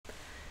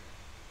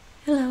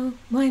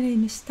My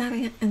name is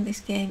Tarja and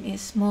this game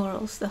is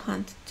Morels the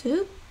Hunt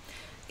 2.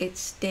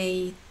 It's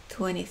day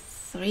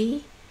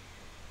 23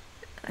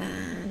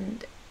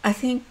 and I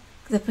think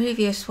the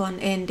previous one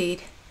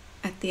ended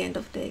at the end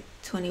of day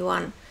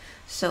 21.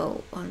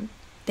 So on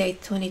day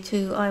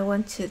 22 I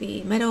went to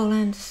the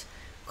Meadowlands,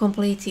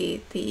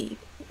 completed the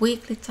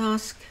weekly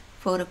task,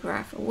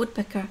 photograph a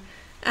woodpecker,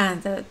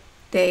 and the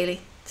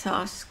daily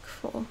task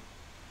for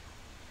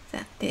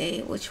that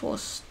day, which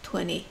was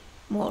 20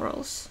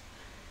 morels.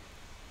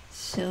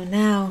 So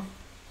now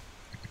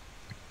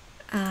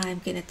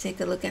I'm gonna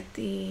take a look at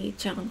the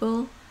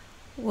jungle.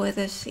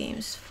 Weather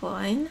seems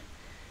fine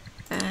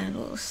and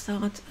we'll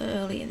start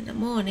early in the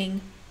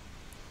morning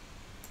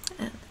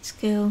and let's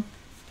go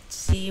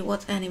see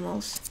what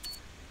animals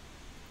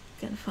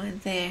we can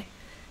find there.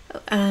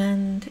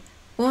 And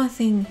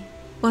one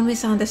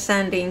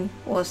misunderstanding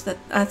was that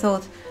I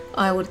thought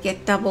I would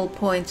get double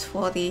points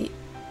for the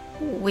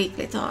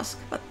weekly task,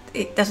 but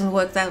it doesn't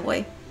work that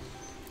way.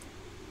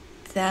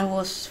 That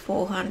was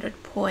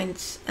 400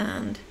 points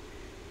and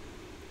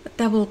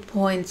double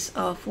points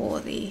are for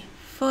the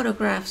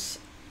photographs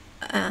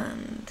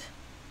and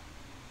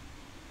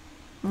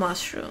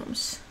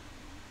mushrooms.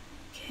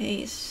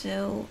 Okay,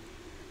 so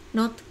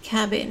not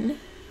cabin.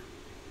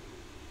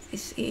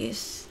 This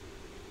is,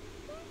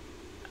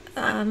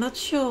 I'm not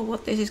sure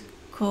what this is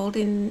called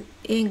in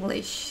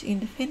English.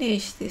 In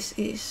Finnish this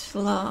is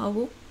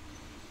laavu.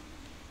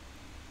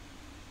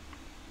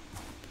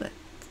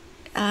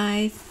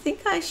 I think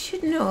I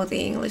should know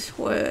the English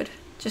word,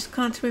 just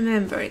can't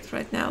remember it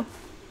right now.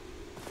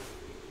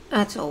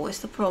 That's always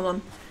the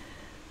problem.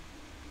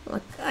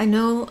 Like, I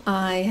know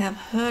I have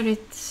heard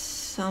it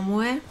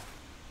somewhere.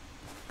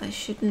 I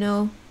should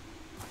know.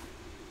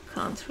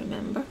 Can't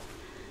remember.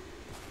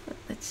 But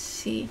let's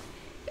see.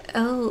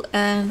 Oh,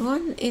 and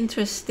one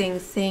interesting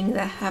thing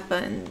that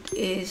happened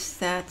is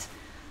that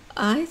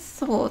I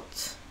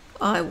thought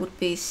I would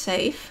be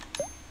safe.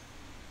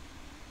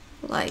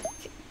 Like,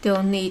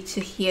 don't need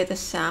to hear the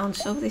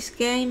sounds of this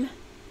game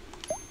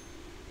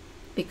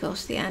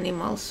because the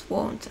animals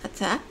won't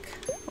attack.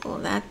 Well,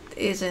 that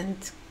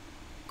isn't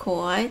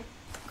quite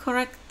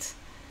correct.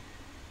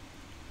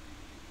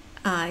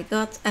 I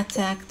got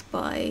attacked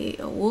by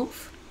a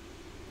wolf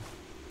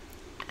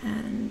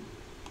and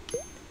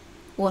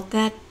what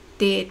that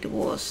did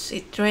was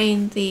it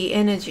drained the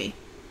energy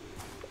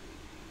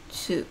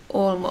to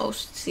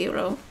almost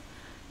zero.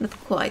 Not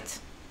quite,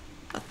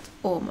 but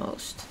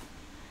almost.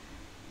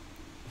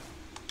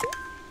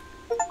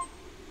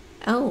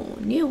 Oh,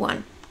 new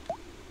one.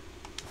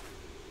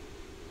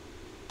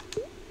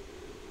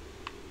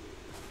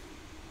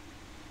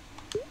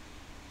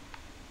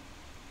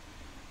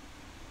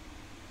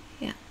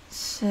 Yeah,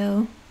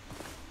 so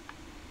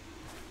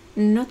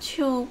not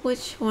sure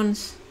which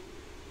ones.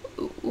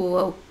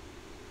 Whoa.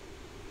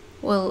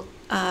 Well,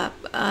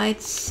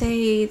 I'd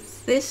say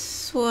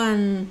this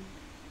one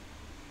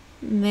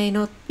may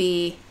not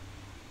be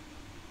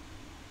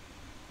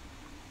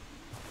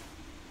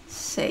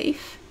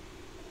safe.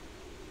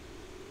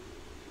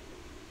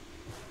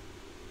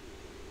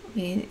 I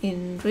mean,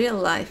 in real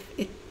life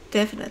it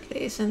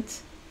definitely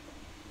isn't.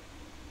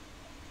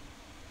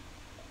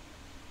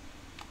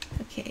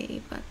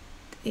 Okay, but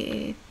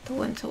it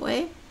went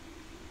away.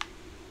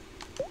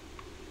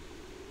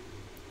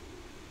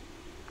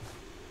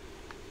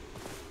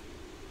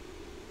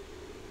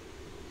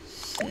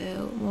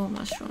 So more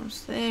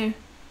mushrooms there.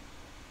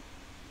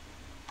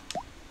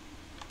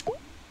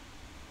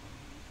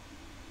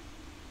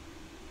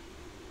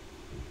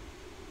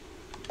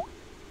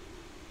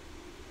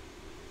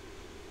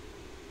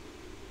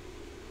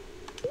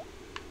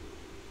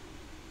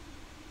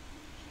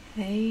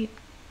 Okay,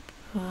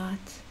 but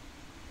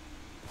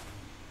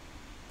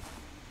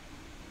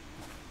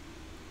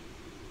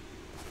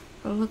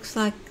it looks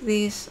like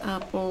these are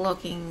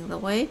blocking the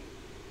way.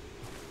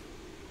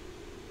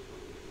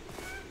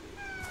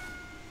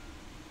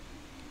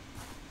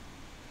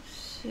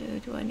 So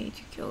do I need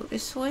to go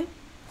this way?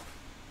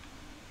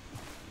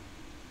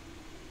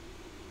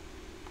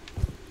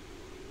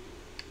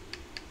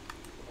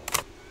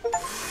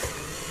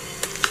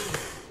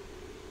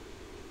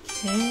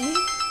 Okay.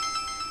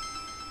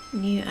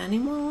 New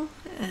animal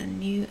and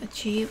new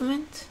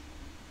achievement.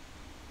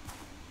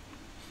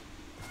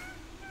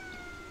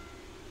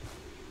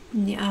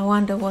 Yeah, I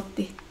wonder what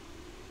the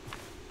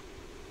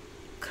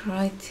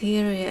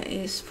criteria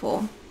is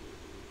for.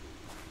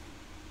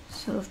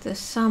 So if there's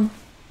some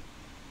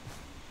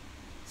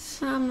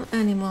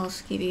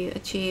animals give you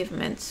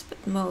achievements,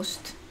 but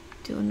most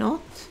do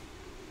not.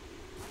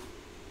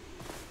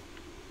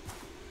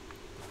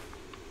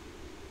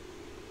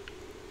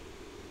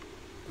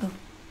 Oh,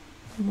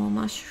 more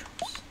mushrooms.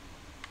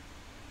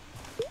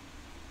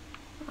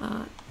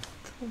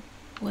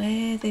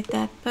 Where did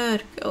that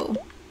bird go?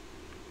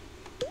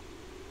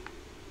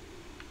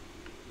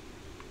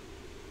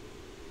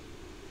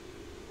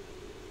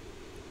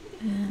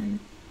 And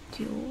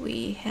do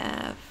we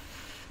have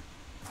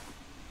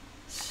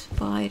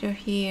spider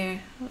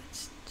here?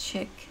 Let's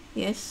check.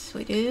 Yes,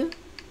 we do.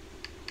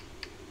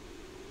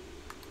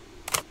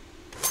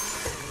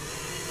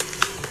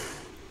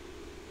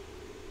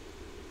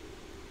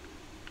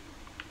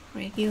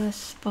 regular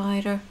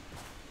spider.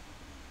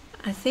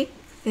 I think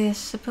there's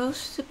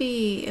supposed to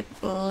be a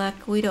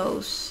black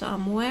widow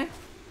somewhere.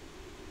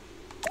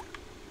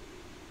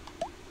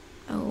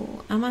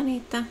 Oh,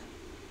 Amanita.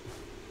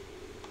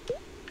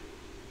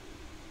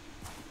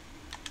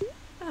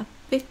 A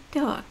bit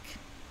dark.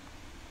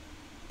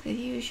 They're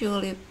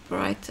usually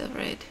brighter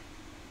red.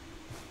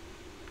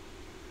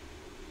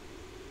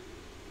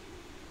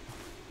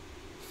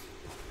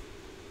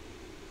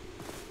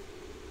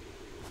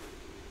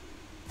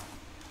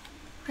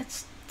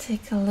 Let's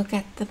take a look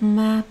at the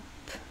map.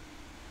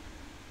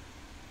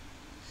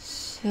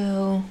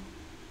 So,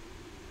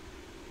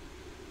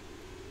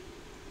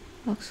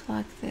 looks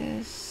like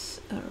there's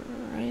a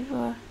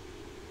river.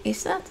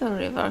 Is that a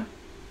river?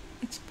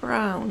 It's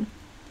brown.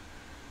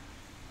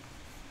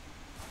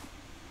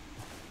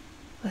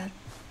 But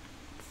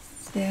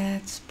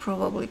that's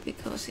probably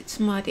because it's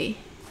muddy.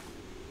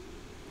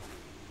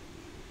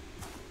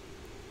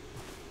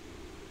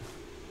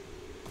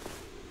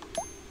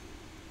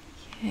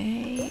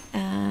 Okay,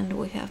 and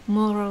we have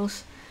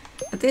morels.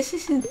 This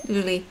isn't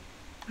really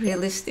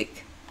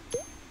realistic.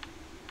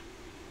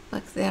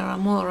 Like there are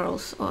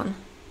morels on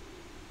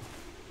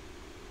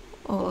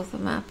all of the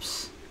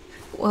maps.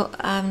 Well,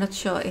 I'm not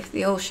sure if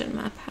the ocean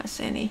map has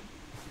any,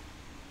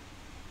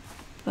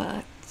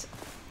 but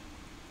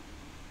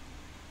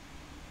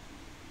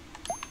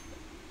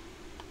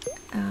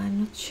I'm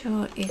not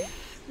sure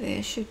if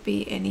there should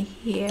be any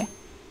here.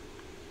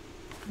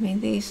 I mean,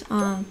 these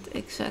aren't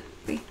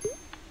exactly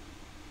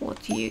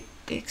what you'd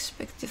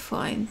expect to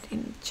find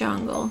in the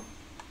jungle.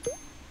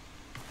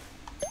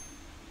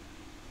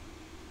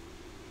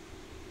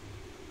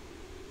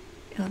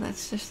 Oh,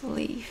 that's just a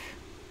leaf.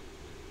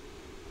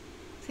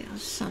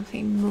 There's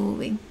something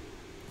moving.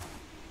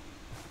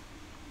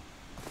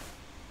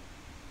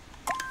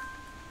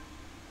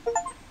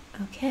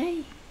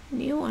 Okay,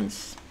 new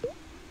ones.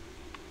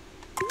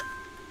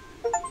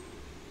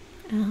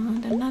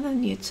 And another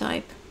new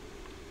type.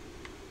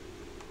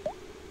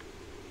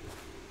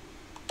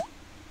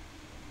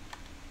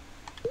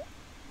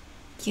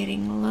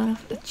 Getting a lot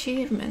of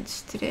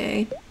achievements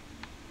today.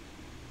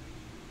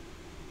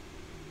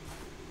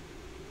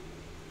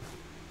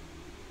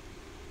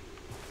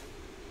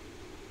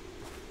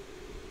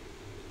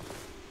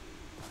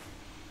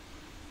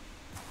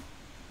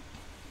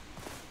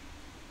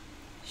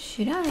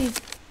 Should I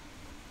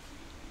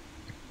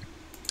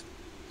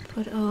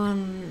put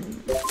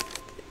on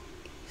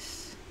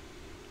this?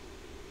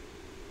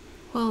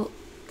 Well,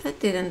 that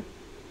didn't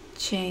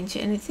change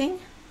anything.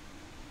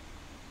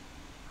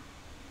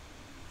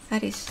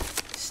 That is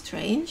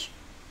strange.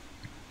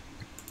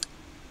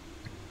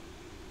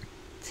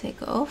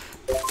 Take off.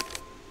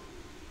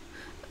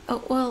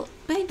 Oh, well,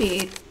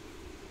 maybe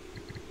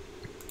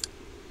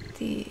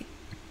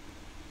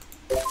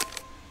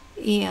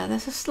yeah,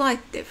 there's a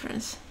slight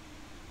difference.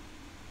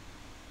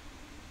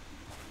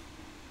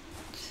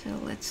 So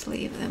let's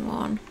leave them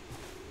on.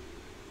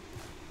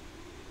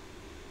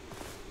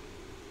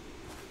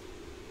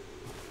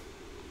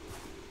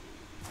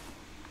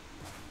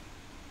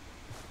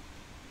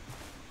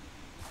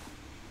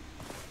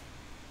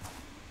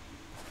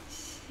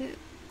 So,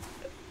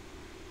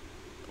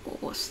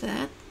 what was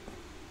that?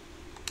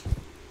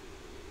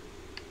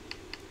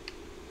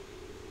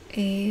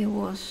 It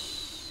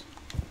was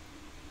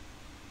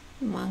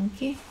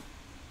monkey.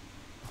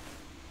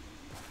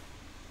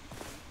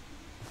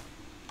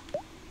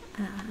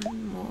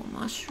 And more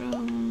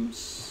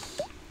mushrooms.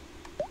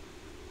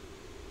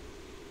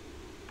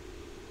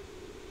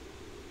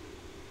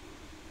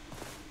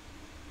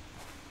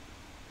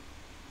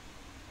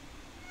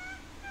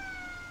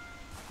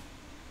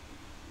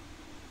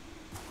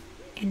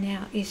 And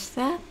now, is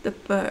that the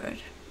bird?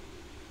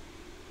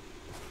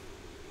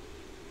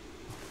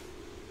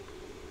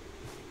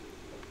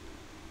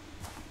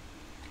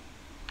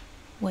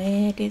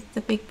 Where did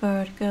the big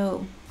bird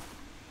go?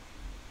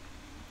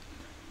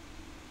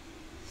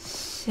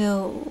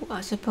 So,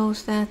 I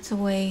suppose that's a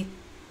way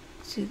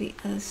to the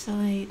other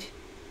side.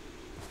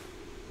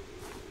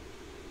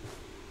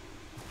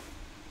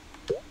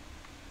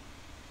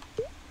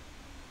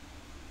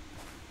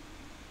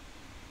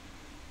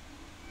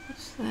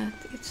 What's that?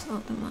 It's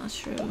not a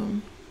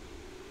mushroom.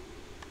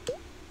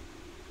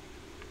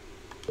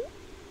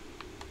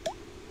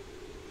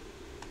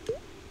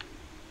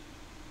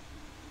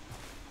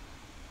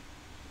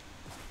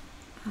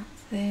 Ah,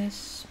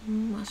 there's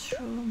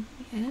mushroom,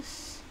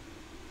 yes.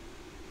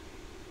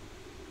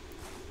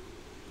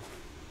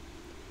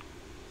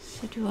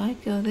 So do I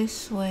go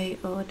this way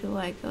or do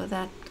I go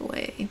that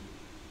way?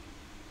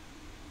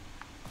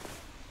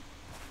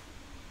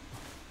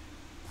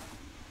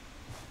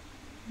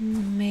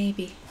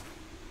 Maybe.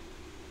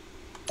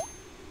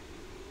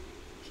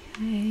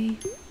 Okay,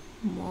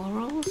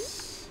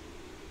 morels.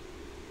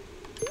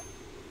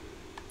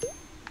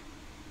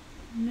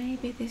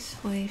 Maybe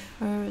this way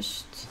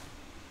first.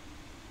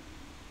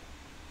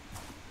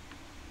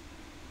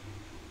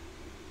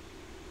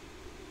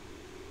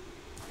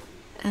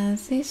 And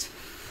this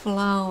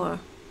flower,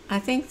 I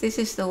think this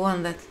is the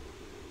one that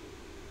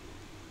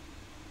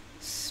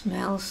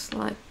Smells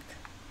like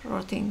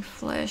rotting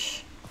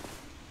flesh.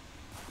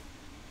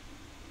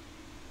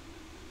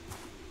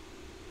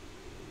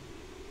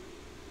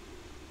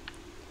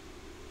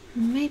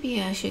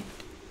 Maybe I should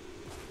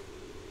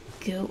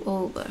go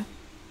over.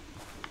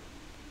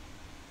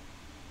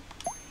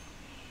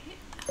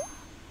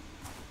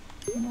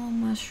 More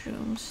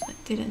mushrooms. I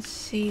didn't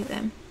see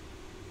them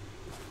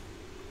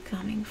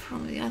coming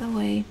from the other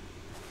way.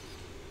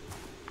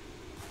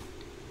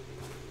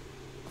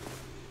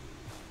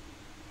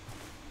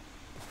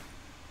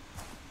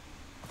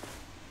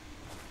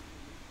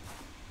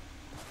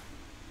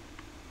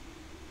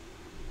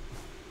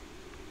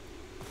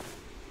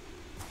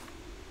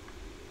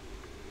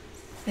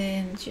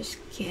 Then just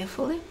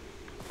carefully.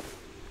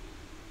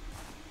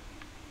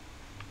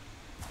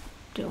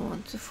 Don't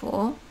want to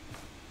fall.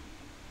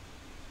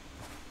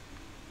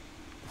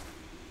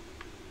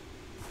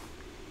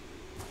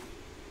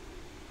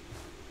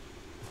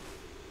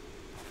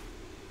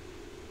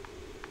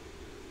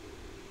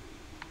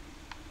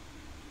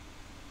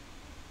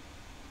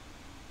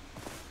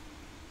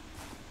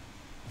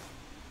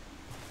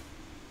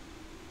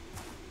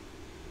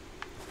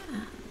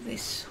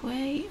 This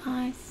way,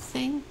 I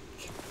think.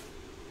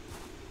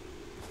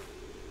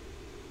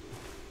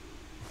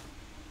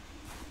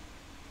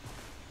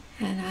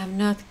 And I'm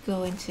not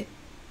going to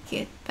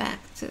get back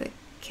to the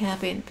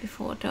cabin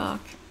before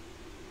dark.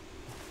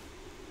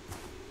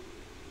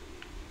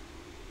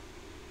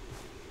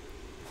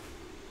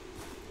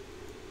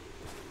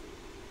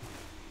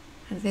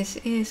 And this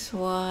is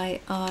why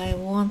I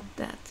want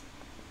that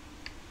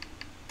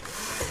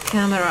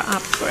camera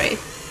upgrade.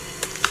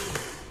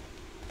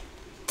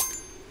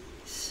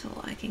 So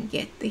I can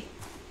get the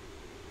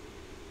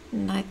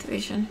night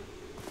vision.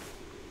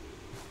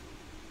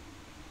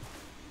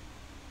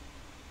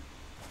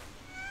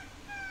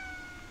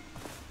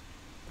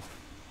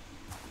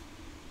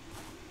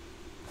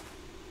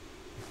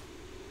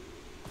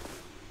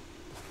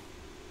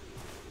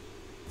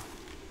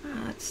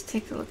 Let's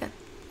take a look at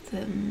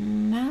the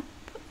map.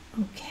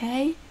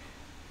 Okay,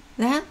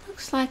 that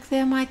looks like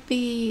there might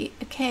be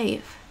a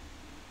cave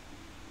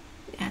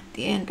at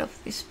the end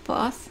of this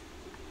path.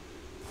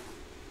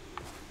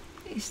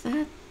 Is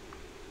that?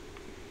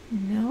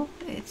 No,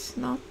 it's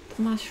not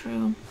the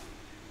mushroom.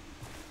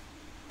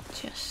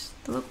 Just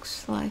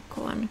looks like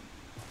one.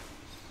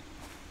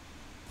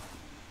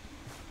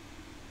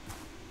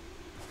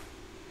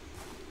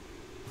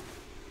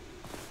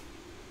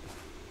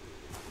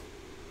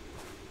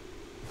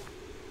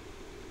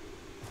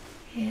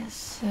 Yes,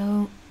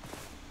 so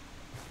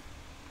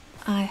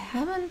I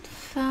haven't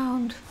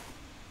found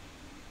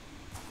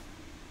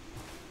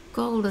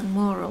golden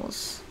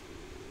morels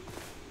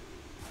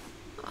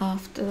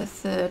after the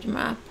third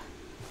map.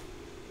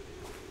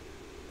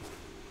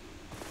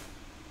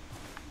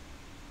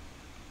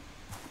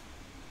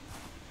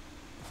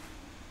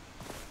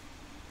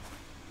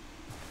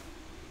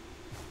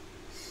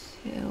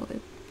 So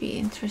it'd be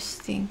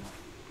interesting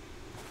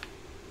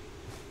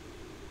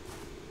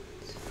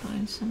to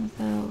find some of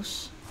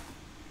those.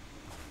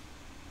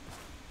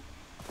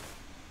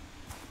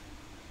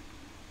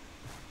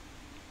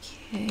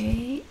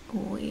 Okay,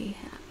 we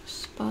have a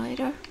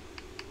spider.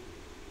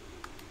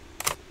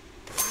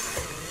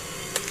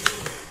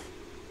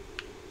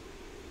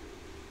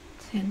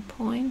 Ten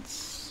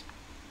points.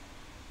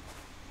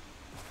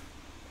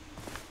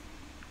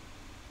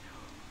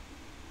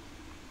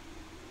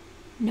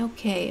 No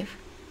cave.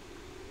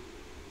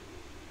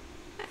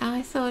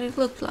 I thought it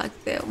looked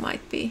like there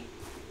might be.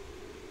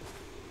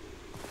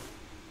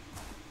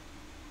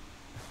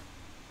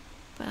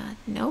 But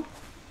no.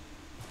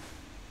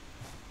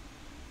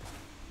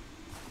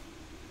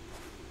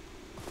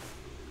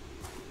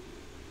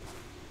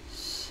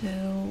 So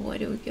where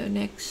do we go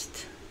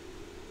next?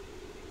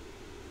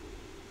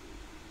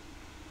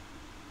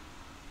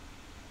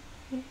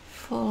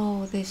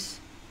 Follow this.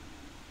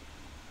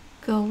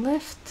 Go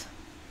left.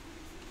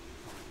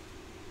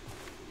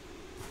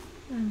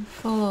 And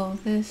follow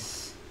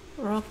this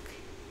rock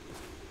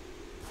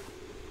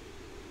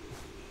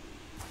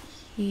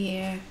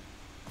here.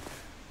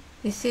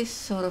 This is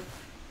sort of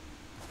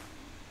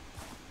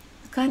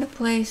the kind of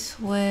place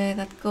where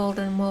that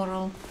golden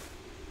morel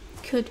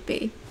could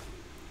be.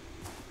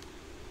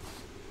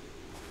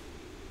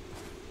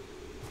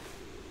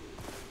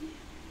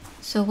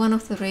 So one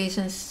of the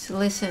reasons to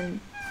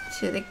listen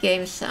to the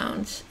game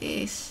sounds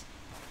is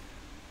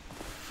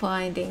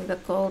finding the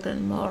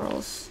golden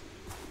morels.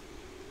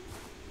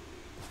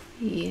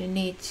 You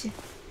need to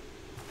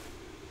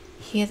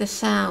hear the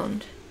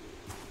sound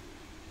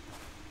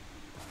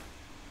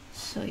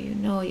so you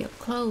know you're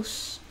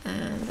close,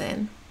 and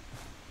then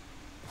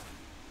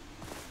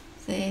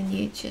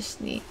you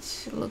just need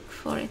to look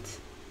for it.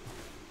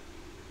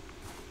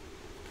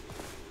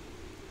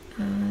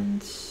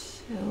 And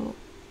so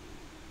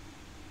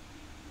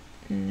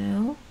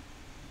no,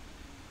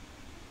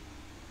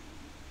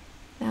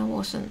 that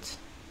wasn't.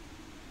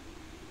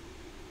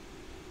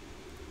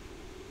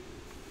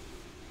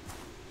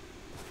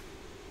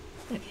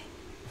 Okay,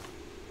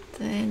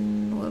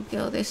 then we'll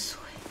go this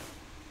way.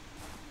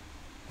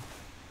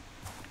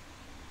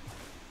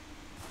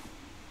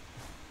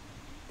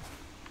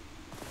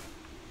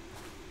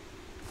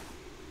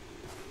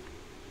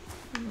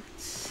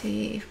 Let's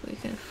see if we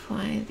can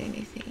find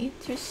anything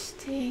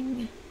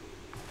interesting.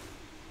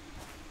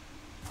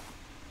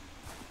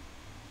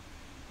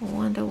 I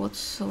wonder what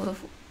sort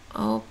of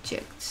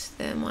objects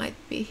there might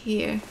be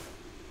here.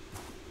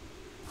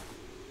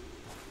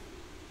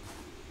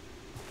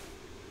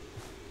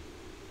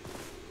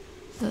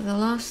 So the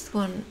last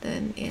one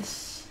then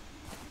is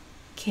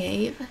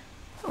cave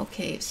or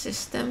cave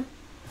system.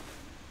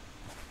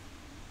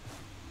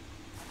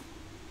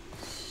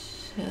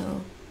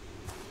 So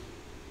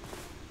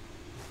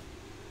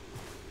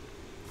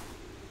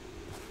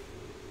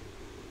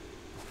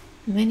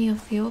many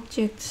of the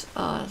objects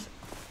are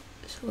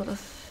sort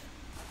of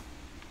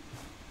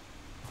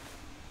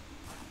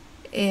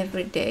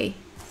everyday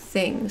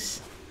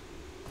things.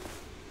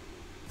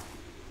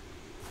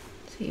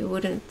 So you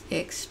wouldn't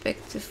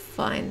expect to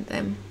find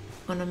them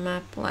on a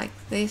map like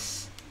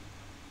this.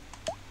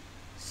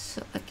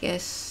 So I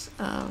guess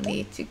I'll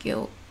need to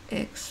go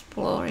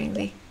exploring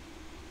the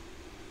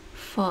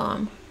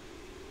farm.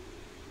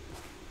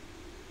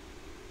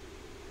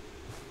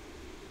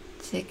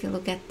 Take a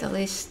look at the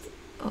list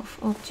of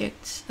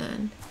objects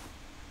and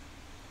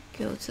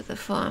go to the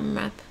farm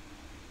map.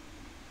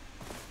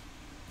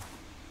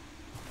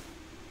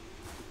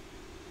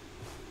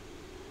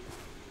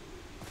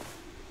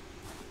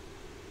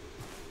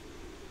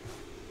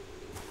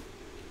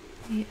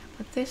 Yeah,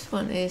 but this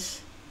one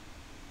is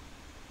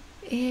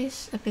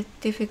a bit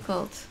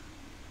difficult.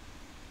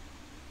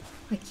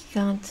 Like you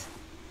can't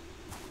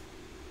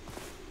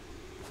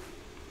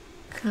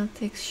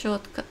take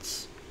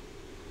shortcuts.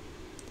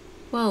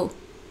 Whoa.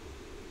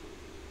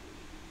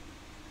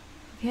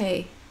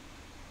 Okay,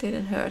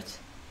 didn't hurt.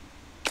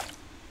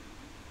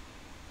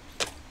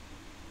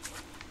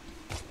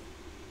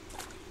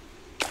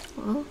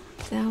 Well,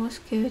 that was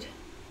good.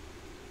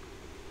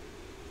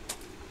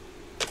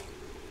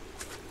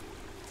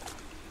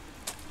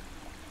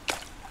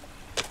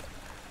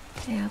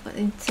 Yeah, but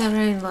in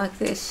terrain like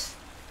this,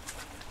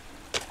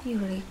 you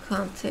really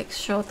can't take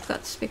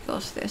shortcuts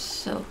because there's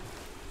so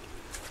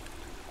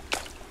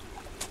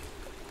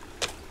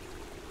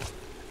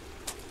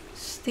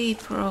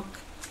steep rock.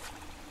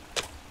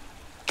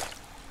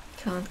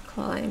 Can't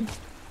climb.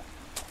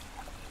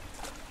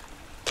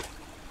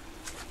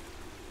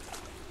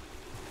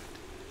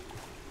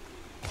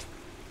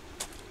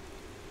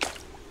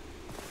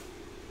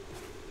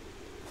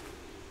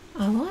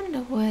 I wonder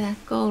where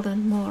that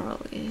golden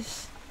morel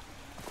is.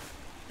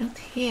 Not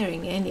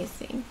hearing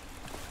anything.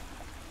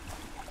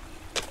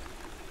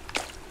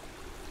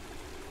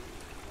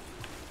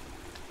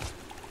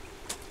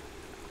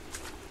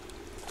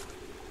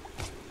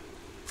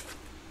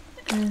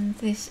 And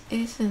this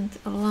isn't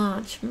a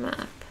large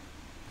map.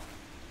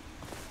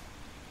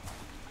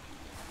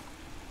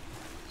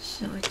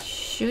 So it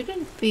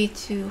shouldn't be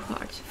too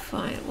hard to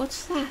find.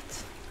 What's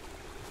that?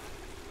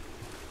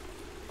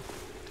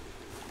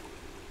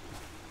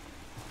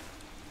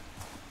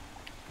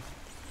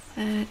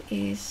 That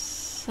is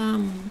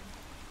some...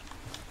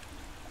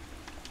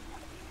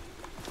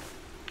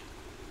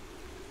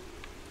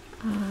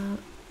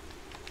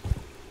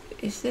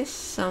 is this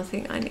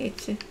something I need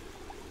to...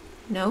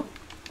 No?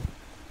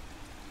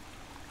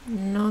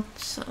 Not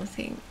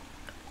something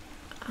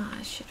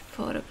I should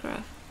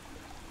photograph.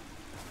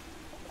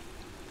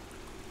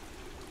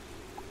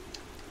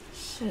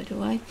 So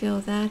do I go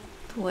that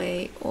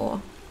way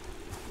or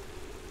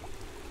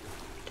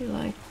do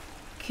I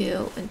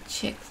go and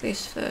check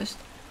this first?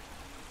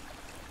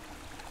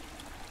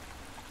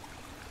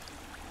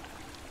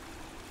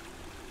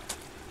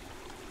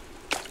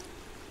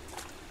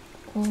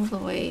 All the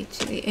way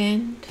to the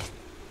end.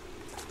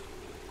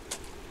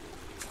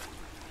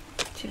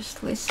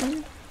 Just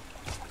listen.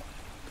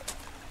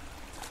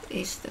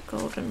 Is the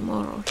golden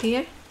morel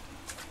here?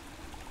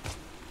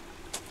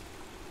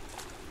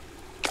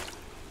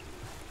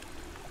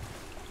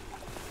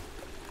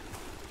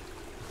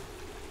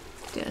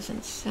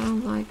 Doesn't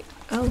sound like...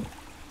 Oh!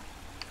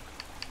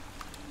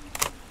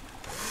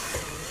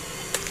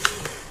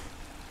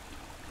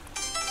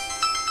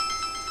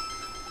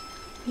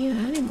 New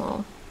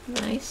animal.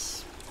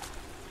 Nice.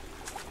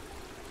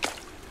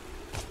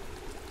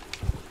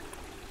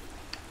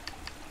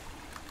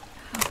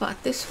 How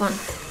about this one?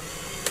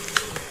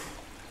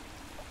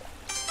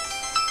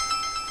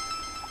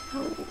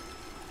 Oh,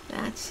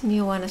 that's a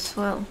new one as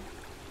well.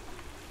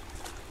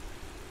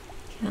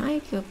 Can I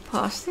go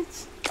past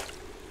it?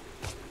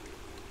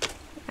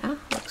 Yeah,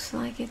 looks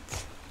like it.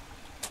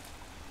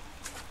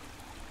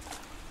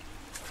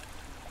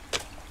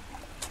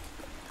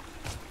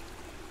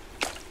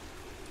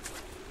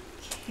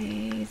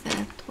 Okay,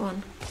 that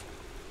one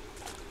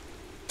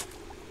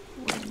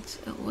went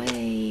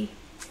away.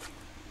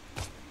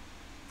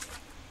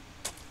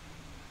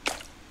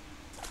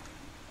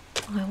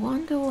 I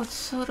wonder what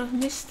sort of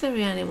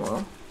mystery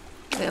animal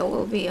there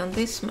will be on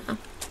this map.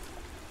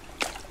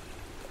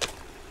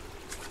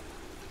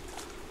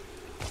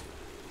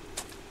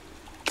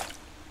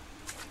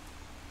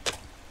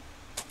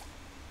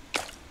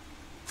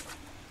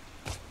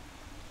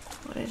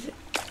 What is it?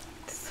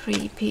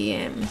 3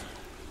 p.m.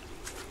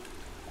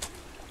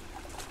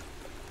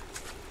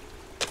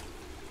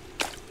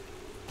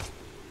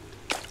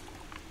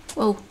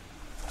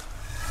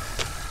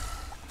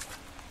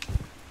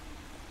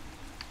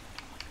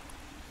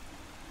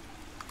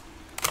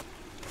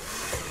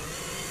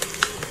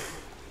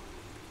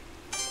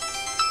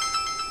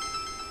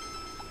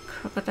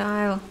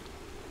 crocodile.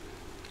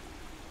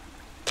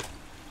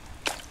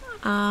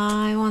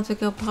 I want to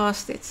go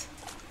past it.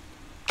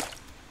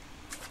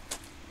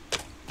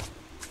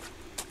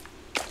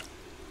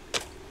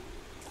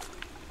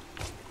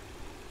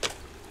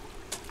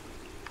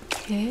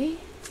 Okay.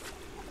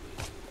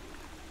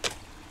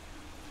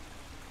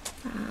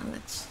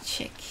 Let's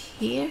check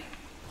here.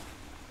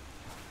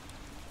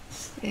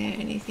 Is there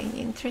anything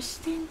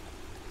interesting?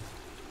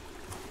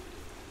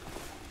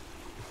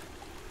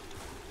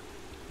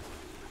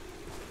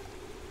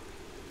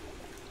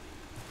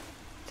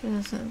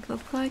 Doesn't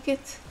look like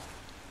it.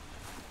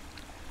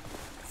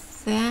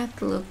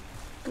 That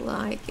looked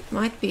like it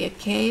might be a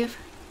cave.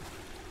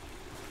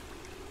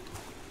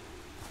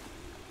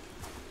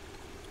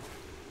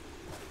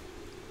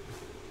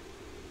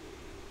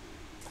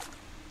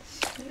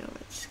 So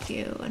let's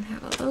go and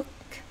have a look.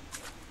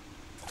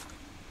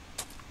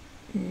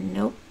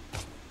 Nope.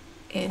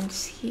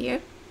 Ends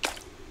here.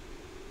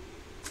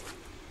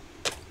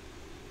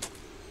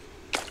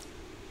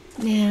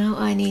 Now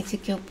I need to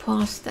go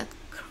past that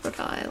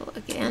crocodile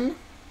again.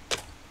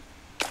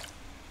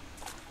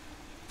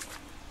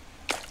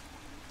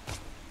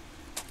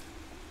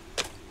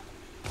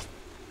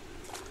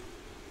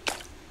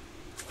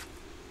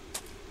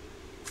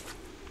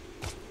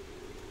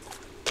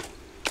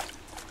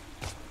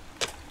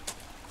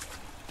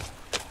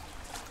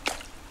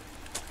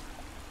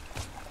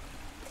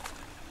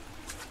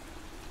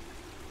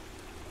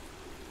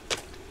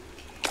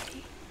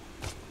 Okay.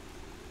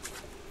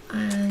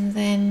 And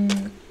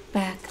then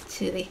back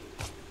to the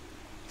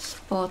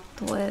spot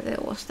where there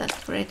was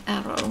that red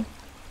arrow.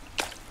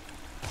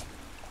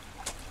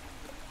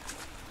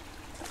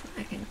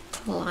 I can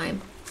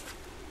climb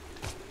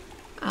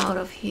out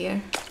of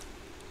here,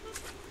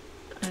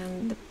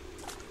 and the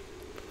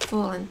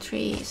fallen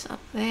tree is up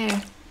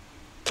there.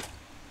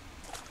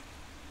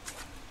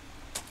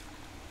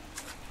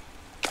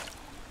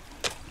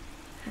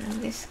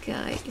 And this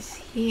guy is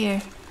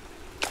here.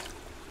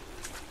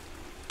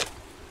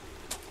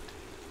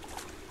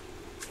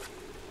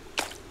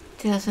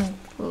 Doesn't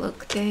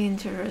look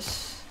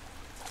dangerous.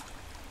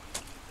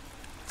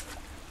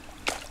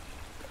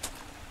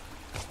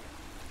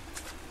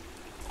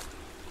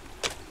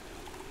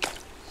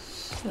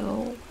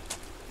 So,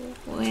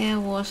 where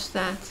was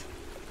that?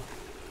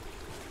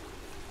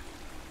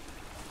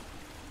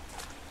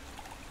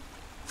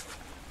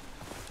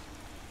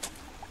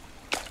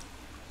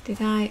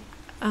 Did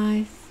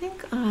I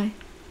think I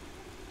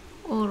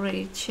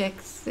already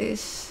checked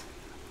this.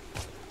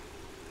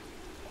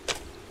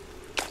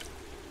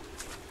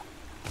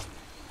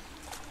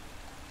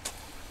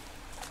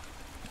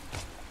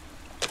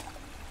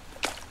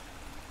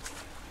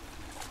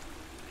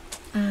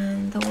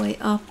 And the way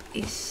up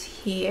is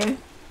here.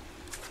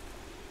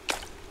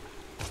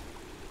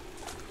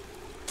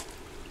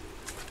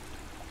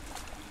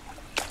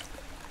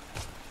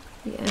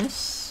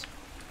 Yes.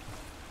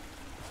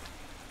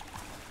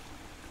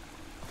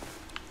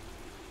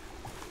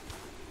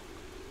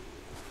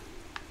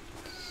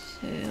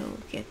 So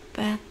get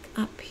back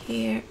up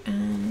here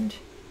and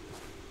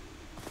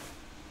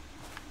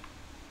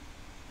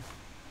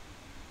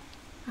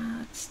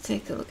let's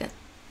take a look at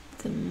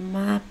the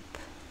map.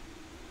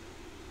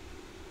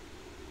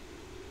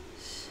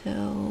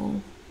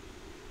 So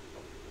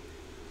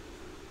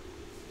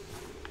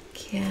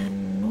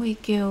can we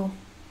go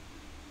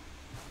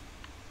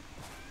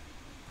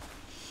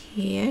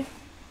here?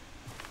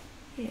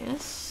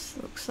 Yes,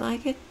 looks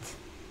like it.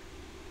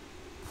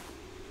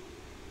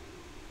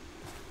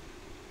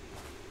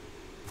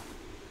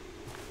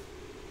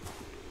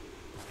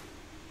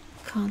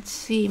 Can't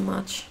see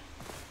much.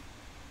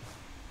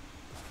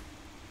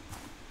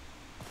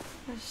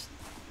 Just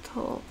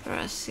tall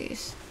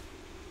grasses.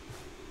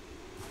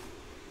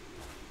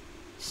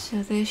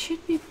 So there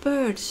should be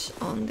birds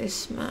on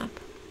this map.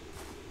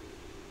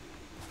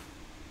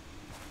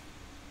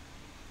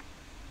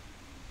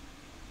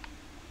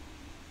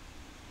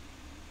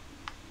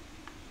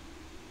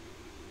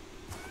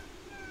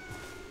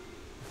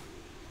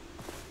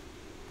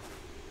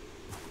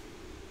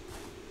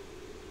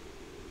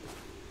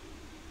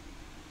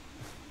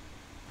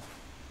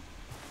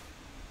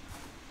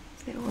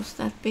 There was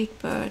that big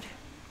bird.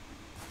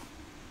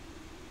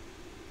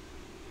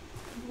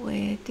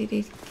 Where did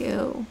it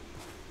go?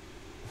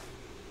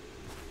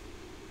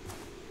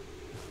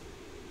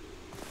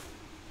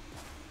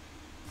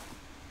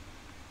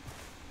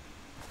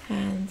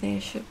 And there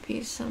should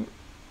be some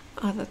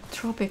other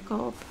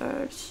tropical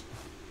birds.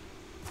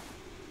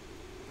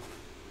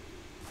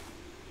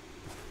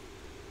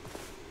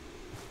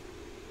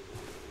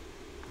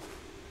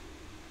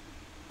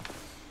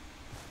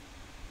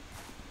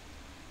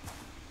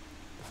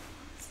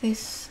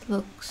 This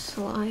looks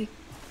like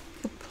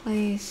a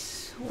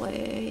place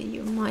where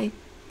you might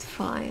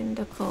find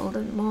a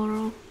golden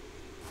moral.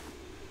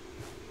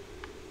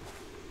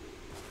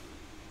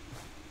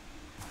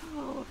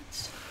 Oh,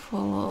 let's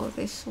follow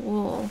this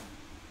wall.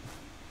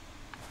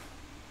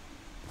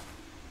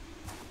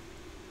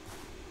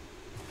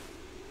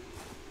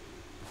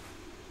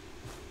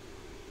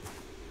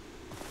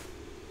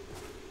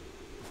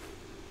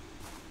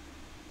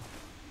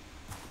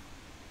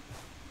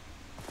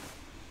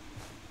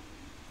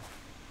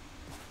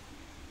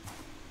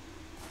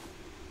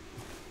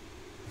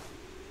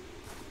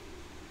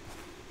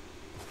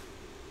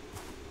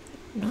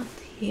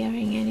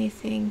 hearing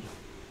anything.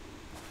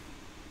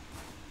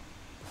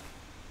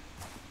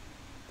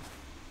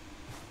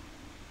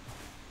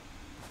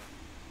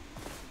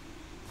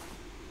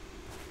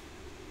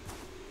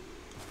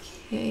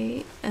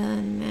 Okay,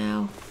 and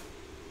now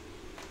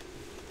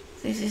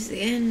this is the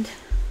end.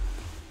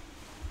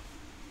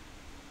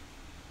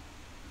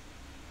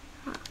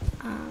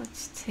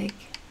 Let's take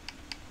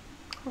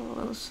a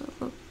closer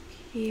look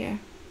here.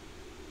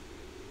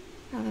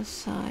 Other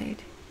side.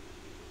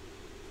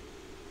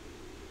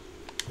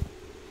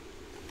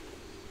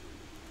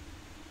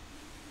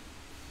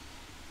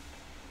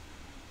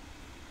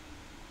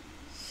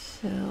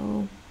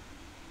 So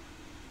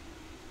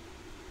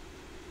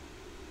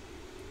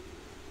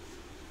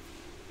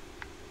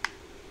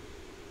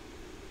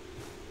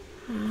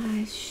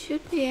I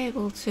should be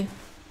able to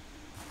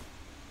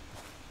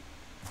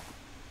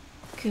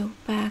go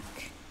back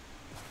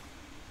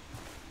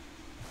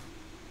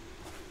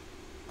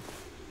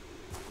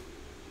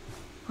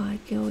by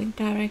going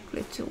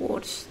directly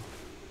towards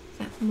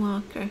that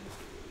marker.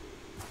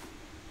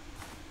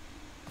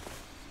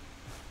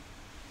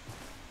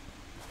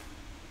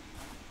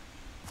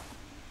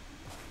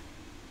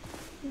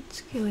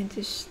 It's going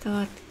to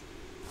start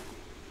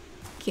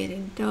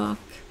getting dark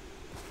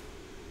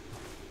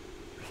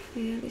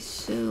fairly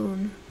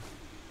soon.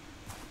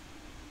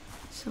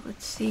 So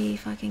let's see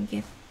if I can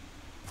get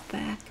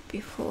back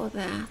before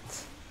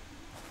that.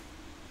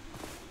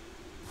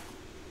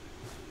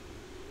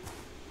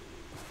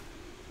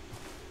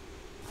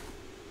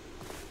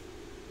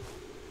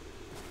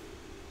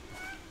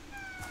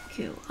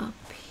 Go up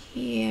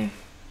here.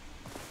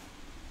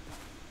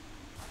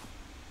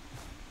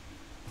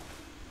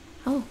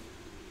 Oh,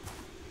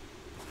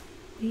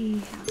 we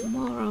have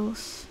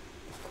morels,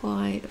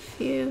 quite a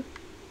few,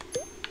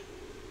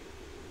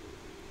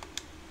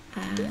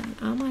 and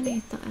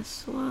amanita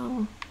as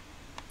well.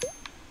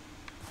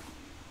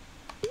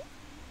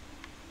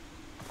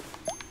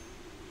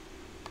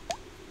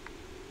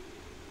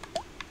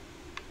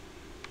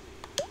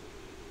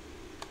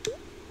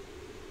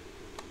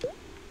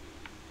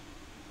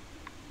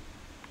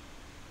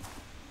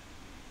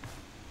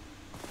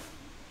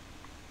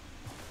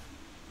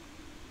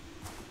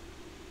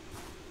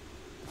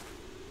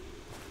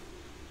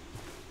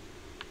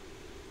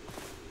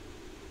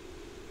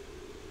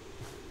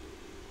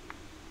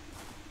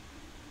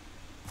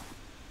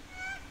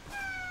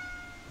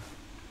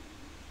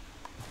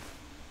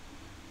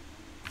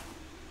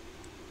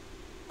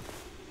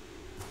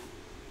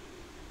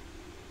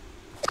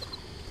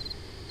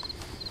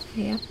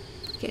 Yep,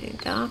 getting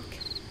dark.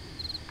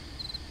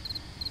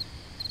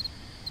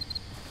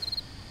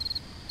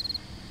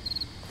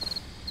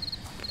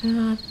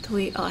 But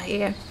we are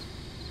here.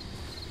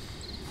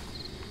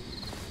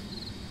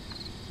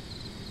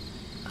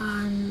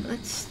 And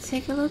let's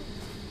take a look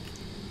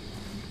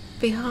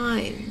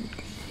behind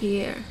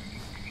here.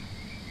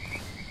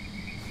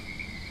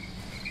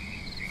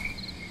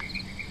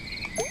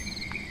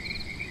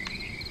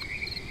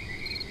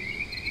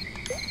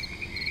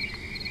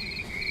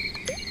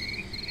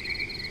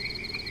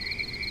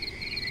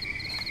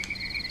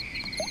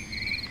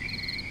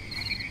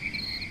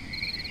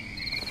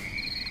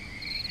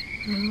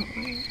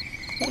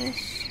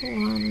 This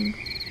one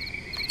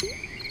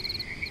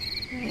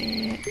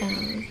there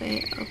and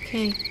there.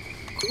 Okay,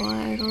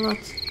 quite a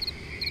lot.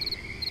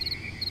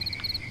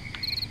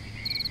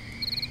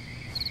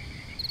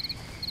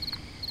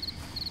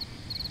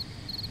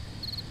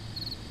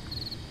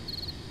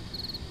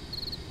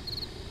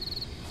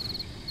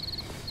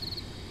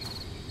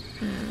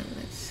 And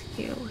let's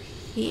go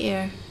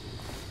here.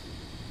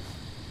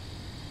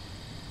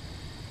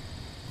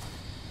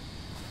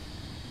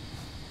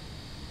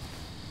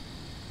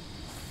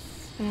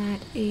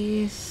 That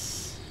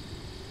is,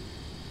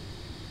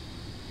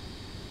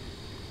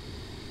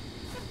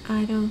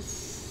 I don't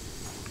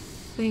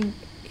think,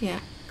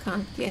 yeah,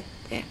 can't get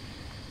there.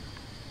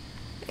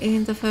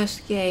 In the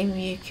first game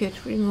you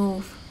could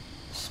remove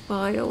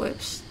spider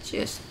webs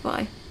just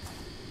by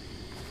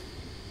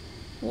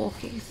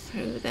walking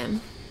through them.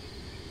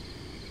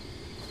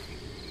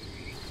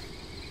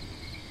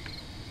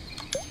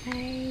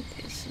 Okay,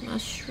 there's a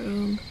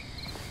mushroom.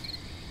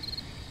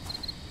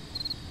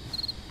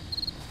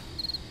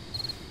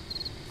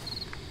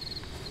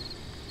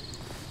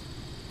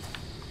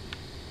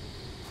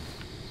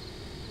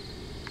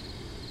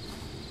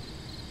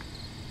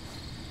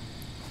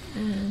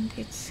 And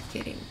it's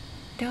getting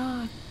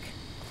dark,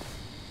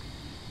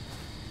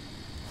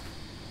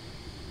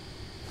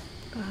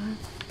 but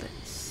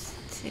let's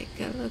take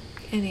a look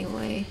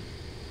anyway.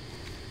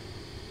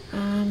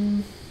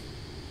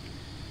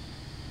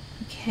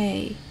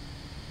 Okay,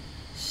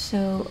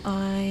 so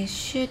I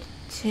should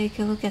take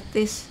a look at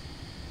this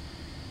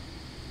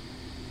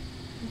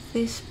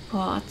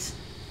part.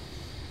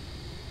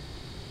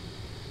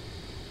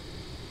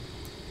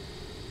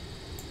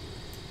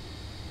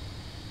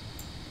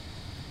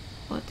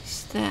 What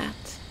is that?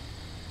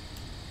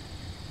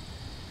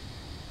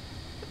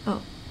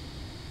 Oh,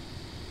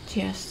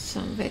 just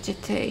some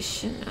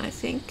vegetation, I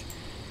think.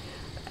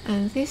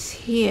 And this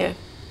here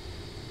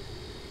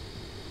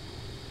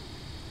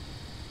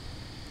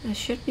I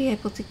should be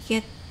able to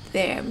get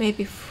there,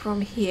 maybe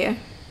from here.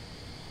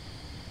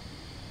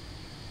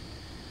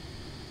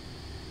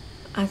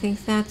 I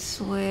think that's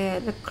where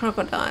the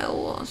crocodile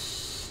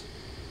was.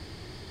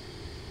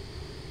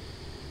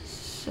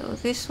 So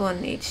this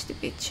one needs to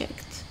be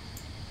checked.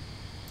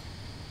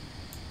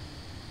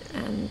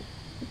 And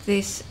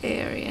this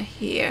area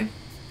here.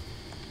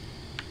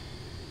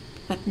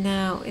 But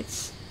now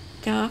it's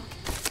dark.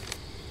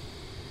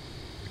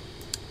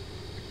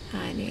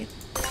 I need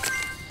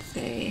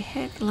the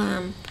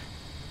headlamp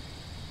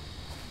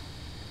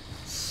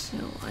so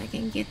I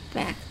can get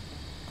back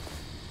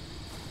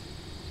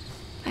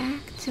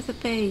to the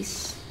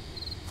base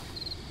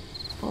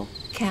or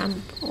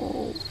camp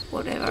or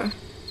whatever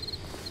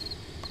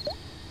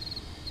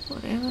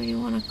you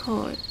want to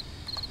call it.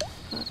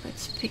 But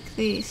let's pick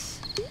these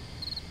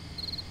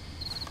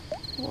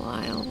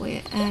while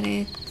we're at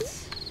it.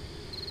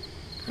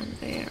 And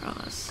there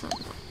are some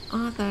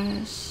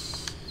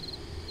others.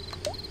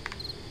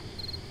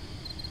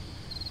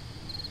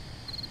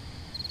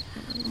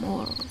 And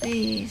more of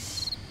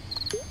these.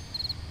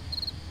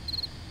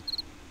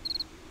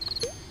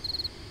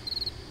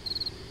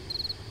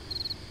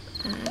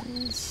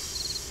 And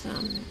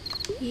some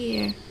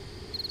here.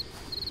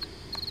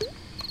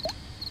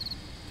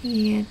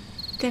 Yeah,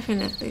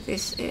 definitely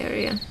this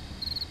area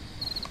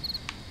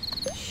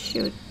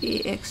should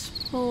be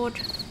explored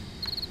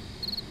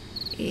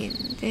in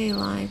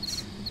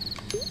daylight.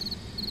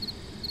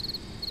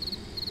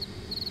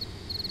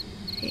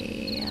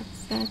 Yeah,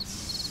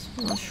 that's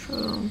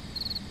mushroom.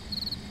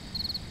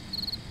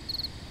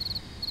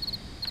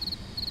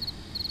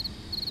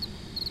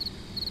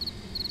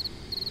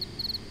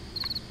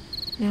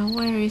 Now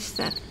where is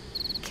that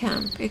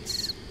camp?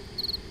 It's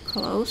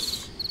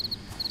close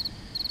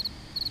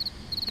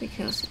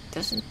because it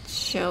doesn't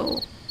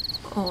show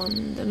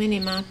on the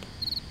minimap.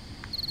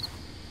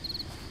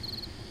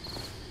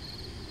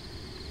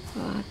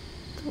 But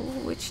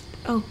which,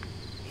 oh,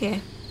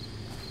 here,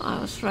 I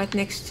was right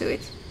next to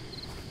it.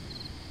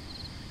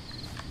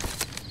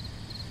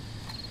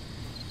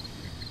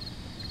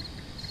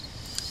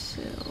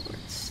 So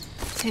let's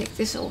take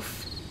this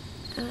off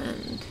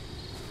and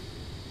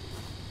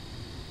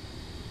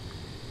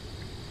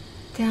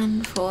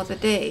done for the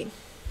day.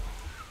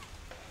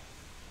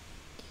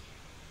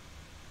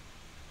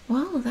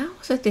 Well, that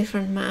was a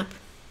different map.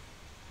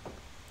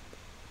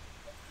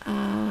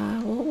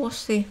 What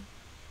was the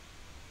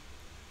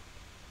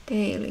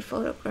daily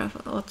photograph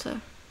of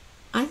otter?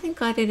 I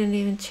think I didn't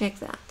even check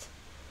that.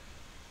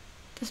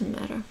 Doesn't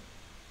matter.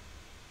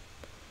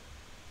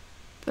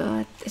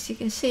 But as you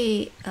can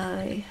see,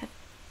 I have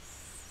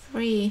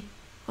 3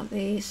 of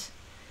these: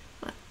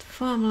 but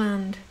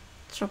farmland,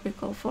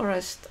 tropical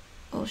forest,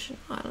 ocean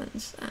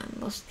islands, and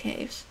lost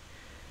caves.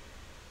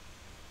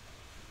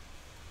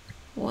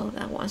 Well,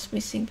 that one's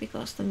missing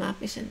because the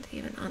map isn't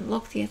even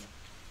unlocked yet.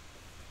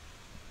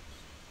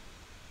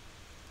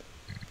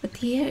 But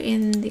here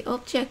in the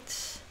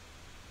objects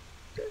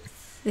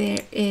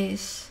there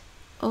is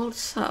old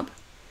sub,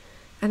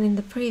 and in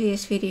the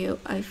previous video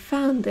I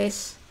found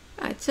this.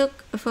 I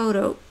took a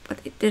photo but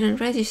it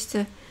didn't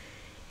register.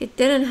 It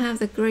didn't have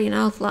the green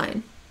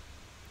outline,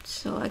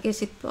 so I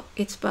guess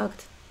it's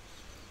bugged.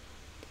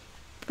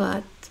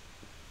 But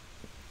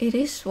it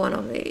is one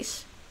of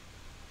these.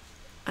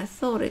 I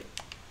thought it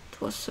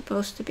was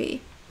supposed to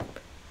be.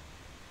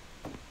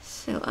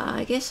 So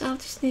I guess I'll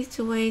just need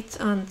to wait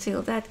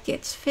until that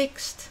gets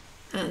fixed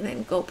and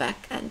then go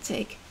back and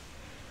take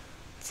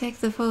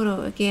the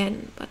photo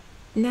again. But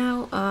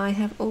now I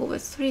have over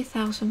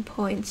 3,000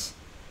 points,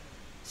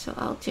 so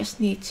I'll just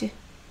need to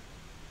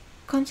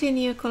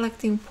continue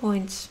collecting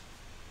points.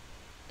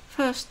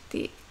 First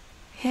the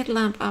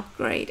headlamp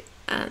upgrade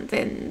and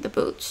then the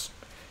boots,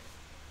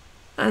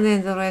 and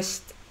then the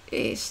rest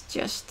is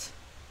just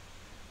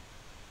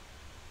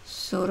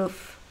sort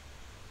of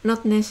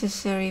not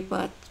necessary,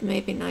 but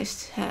maybe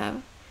nice to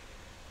have.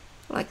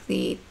 Like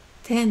the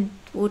tent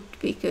would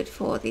be good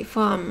for the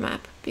farm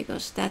map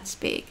because that's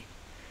big,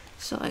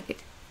 so I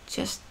could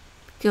just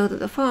go to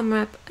the farm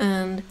map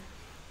and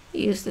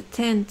use the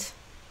tent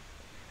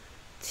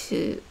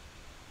to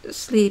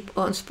sleep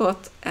on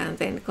spot and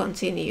then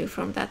continue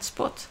from that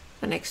spot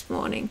the next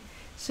morning,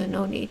 so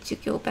no need to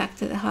go back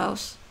to the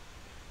house.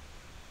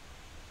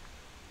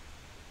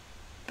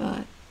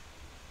 But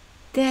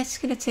that's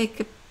gonna take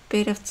a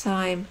bit of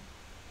time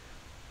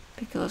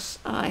because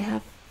I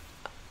have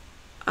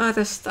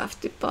other stuff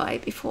to buy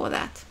before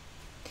that.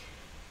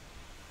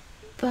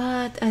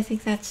 But I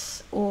think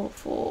that's all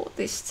for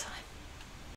this time.